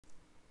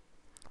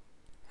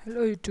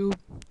Hello YouTube.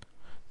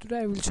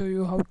 Today I will show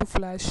you how to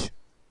flash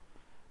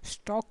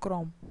stock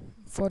ROM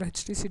for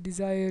HTC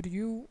Desire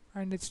U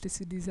and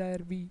HTC Desire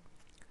V.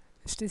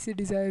 HTC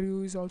Desire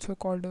U is also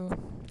called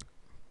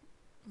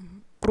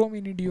Pro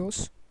Mini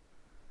Dios.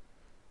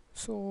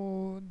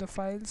 So the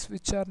files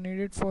which are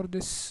needed for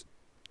this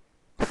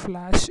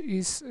flash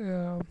is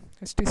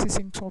HTC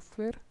Sync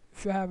software.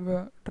 If you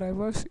have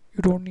drivers,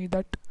 you don't need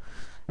that.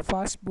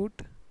 Fast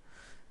boot,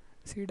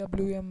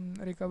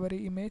 CWM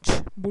recovery image,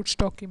 boot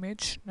stock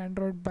image,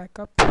 Android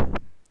backup,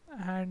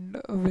 and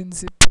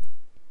WinZip.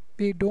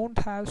 We don't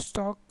have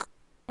stock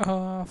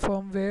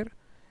firmware,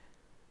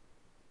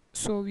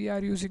 so we are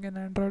using an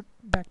Android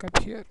backup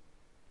here.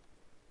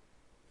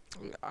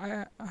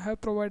 I have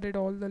provided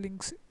all the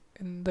links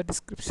in the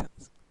description.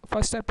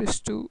 First step is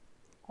to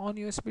on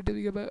USB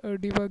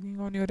debugging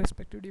on your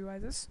respective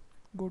devices.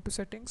 Go to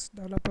settings,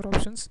 developer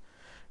options,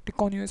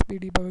 click on USB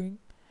debugging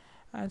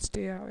and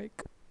stay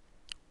awake.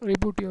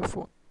 Reboot your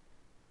phone.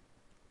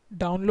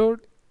 Download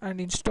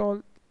and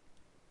install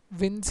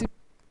WinZip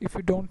if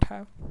you don't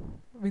have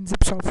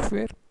WinZip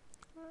software.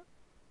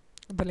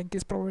 The link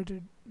is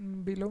provided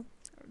below.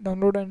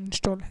 Download and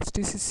install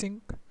HTC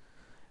Sync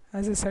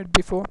as I said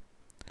before.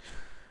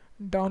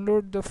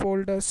 Download the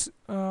folders,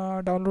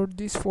 download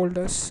these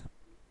folders,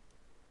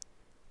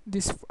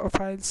 these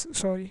files,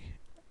 sorry,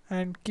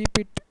 and keep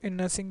it in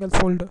a single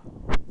folder.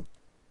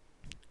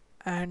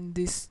 And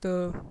this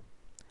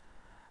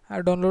I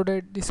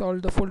downloaded this all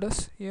the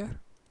folders here.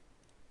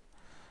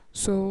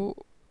 So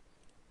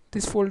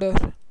this folder,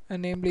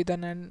 namely the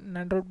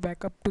Android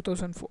backup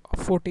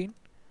 2014.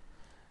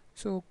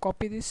 So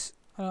copy this,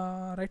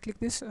 right click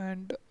this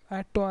and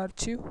add to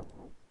archive.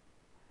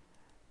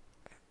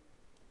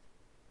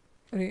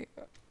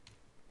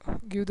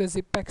 Give the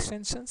zip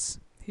extensions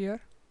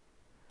here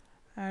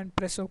and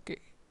press OK.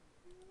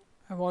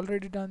 I've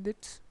already done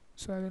this,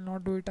 so I will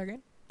not do it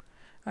again.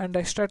 And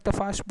extract the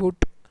fast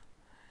boot.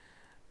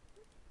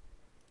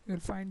 You'll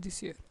find this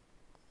here.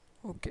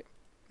 OK.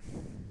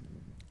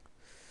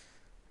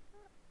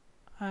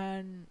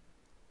 And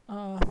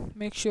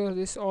make sure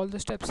this all the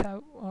steps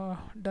have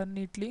done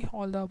neatly.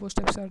 All the above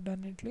steps are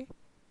done neatly.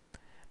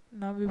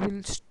 Now we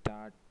will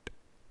start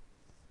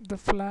the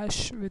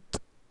flash with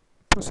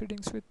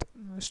proceedings with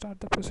start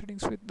the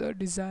proceedings with the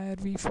Desire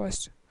V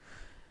first.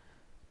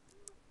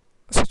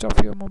 Switch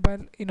off your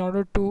mobile in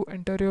order to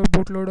enter your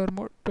bootloader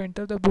mode. To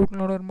enter the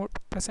bootloader mode,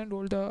 press and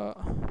hold the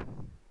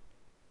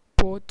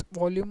both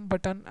volume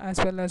button as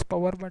well as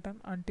power button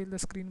until the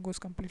screen goes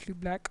completely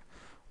black.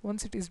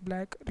 Once it is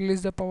black,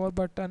 release the power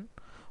button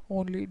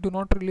only. Do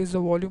not release the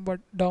volume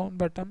down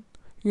button.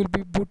 You will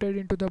be booted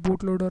into the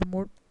bootloader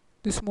mode.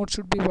 This mode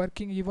should be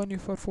working even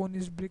if your phone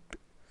is bricked.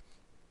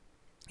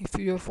 If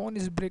your phone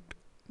is bricked,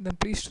 then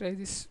please try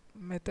this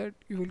method.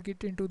 You will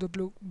get into the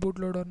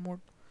bootloader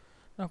mode.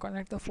 Now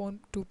connect the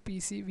phone to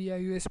PC via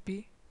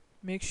USB.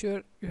 Make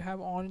sure you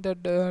have on the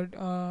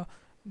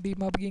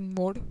debugging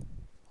mode,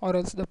 or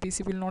else the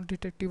PC will not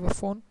detect your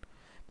phone.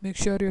 Make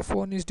sure your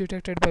phone is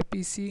detected by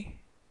PC.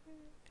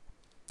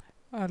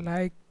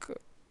 Like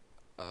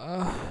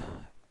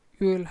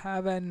you will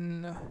have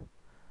an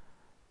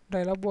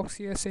dialog box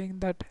here saying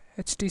that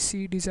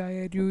HTC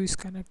Desire U is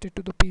connected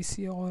to the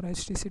PC or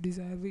HTC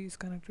Desire V is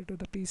connected to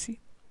the PC.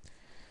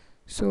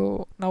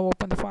 So now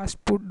open the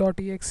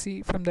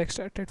fastboot.exe from the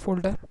extracted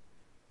folder.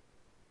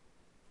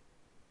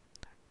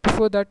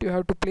 Before that, you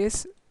have to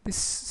place this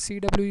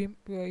CW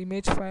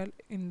image file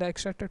in the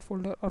extracted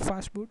folder or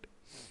fastboot.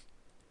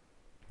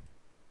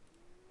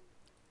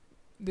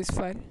 This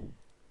file,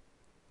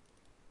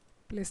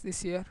 place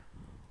this here,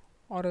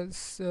 or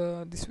else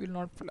this will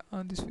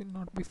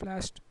not be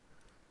flashed.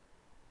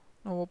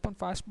 Now open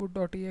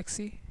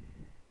fastboot.exe.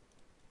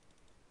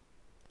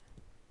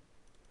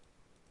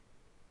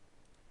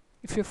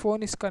 If your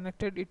phone is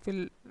connected, it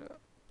will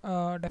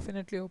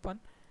definitely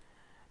open.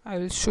 I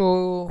will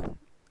show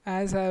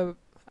as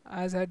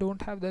I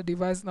don't have the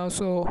device now,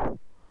 so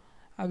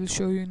I will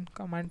show you in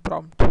command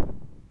prompt.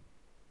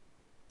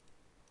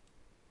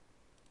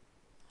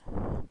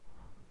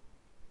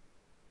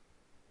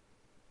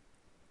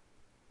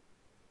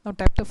 Now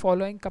type the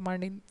following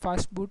command in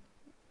fastboot.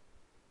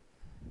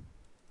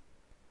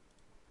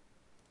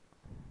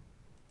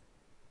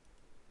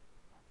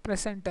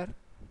 Press enter.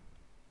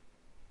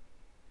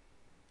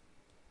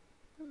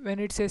 When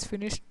it says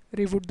finished,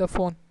 reboot the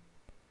phone.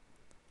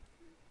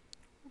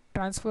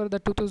 Transfer the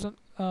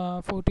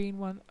 2014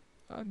 one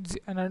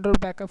an Android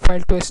backup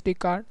file to SD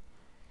card.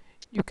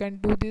 You can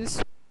do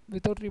this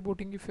without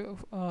rebooting if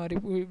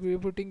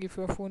rebooting if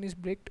your phone is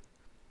bricked.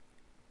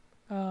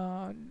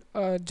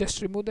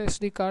 Just remove the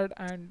SD card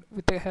and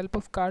with the help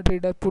of card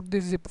reader put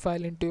this zip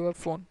file into your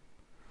phone.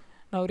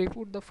 Now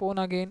reboot the phone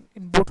again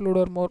in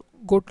bootloader mode.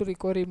 Go to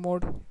recovery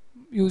mode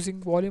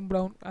using volume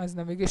down as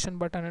navigation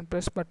button and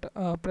press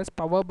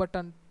power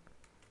button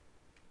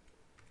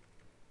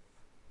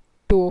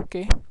to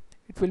OK.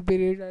 It will be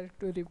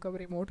redirected to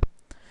recovery mode.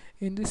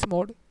 In this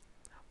mode,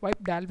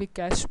 wipe Dalvik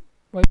cache,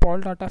 wipe all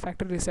data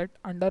factory reset.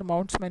 Under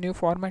mounts menu,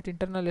 format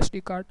internal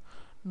SD card,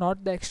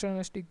 not the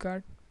external SD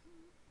card.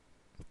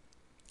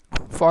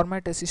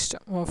 format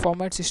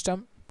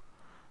system,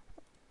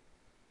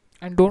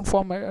 and don't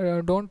format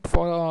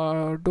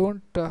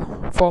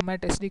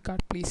SD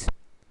card, please.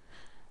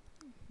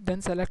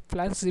 Then select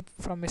flash zip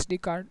from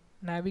SD card,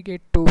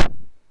 navigate to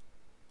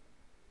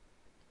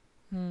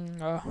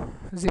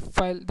zip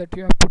file that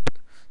you have put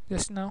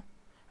just now,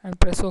 and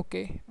press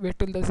OK. Wait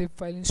till the zip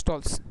file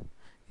installs.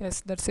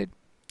 Yes, that's it.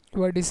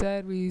 Your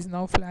desire is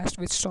now flashed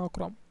with stock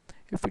ROM.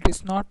 If it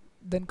is not,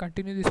 then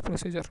continue this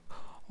procedure,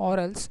 or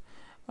else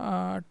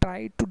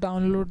try to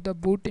download the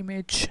boot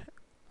image,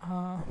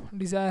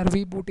 desire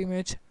v boot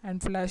image,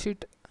 and flash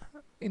it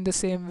in the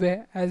same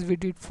way as we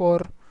did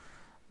for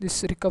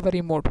this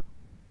recovery mode.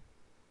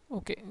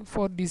 Okay,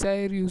 for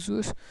desire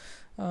users,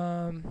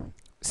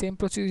 same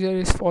procedure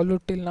is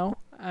followed till now,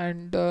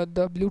 and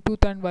the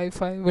Bluetooth and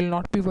Wi-Fi will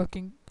not be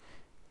working.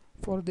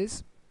 For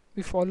this,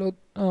 we follow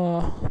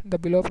the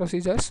below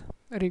procedures.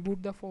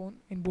 Reboot the phone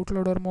in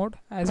bootloader mode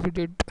as we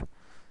did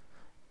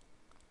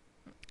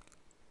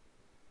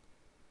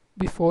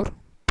before.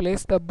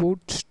 Place the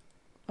boot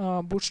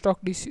stock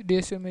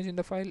DSU image in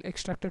the file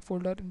extracted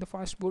folder in the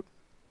fast boot.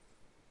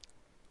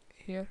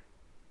 Here,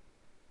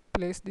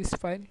 place this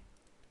file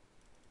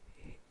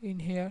in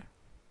here.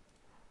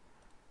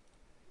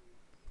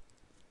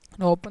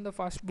 Now open the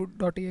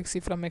fastboot.exe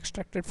from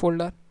extracted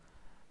folder.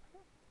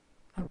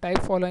 Now type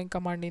following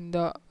command in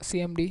the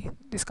CMD.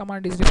 This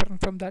command is different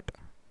from that,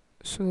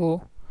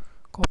 so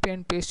copy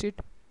and paste it.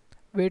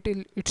 Wait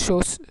till it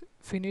shows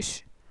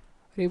finish.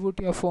 Reboot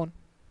your phone.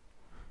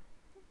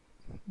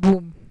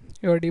 Boom,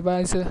 your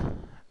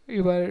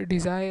your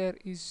desire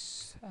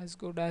is as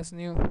good as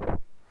new.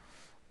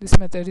 This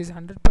method is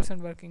 100%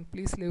 working.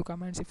 Please leave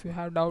comments if you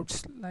have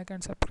doubts. Like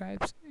and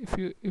subscribe if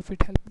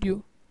it helped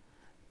you.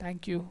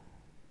 Thank you.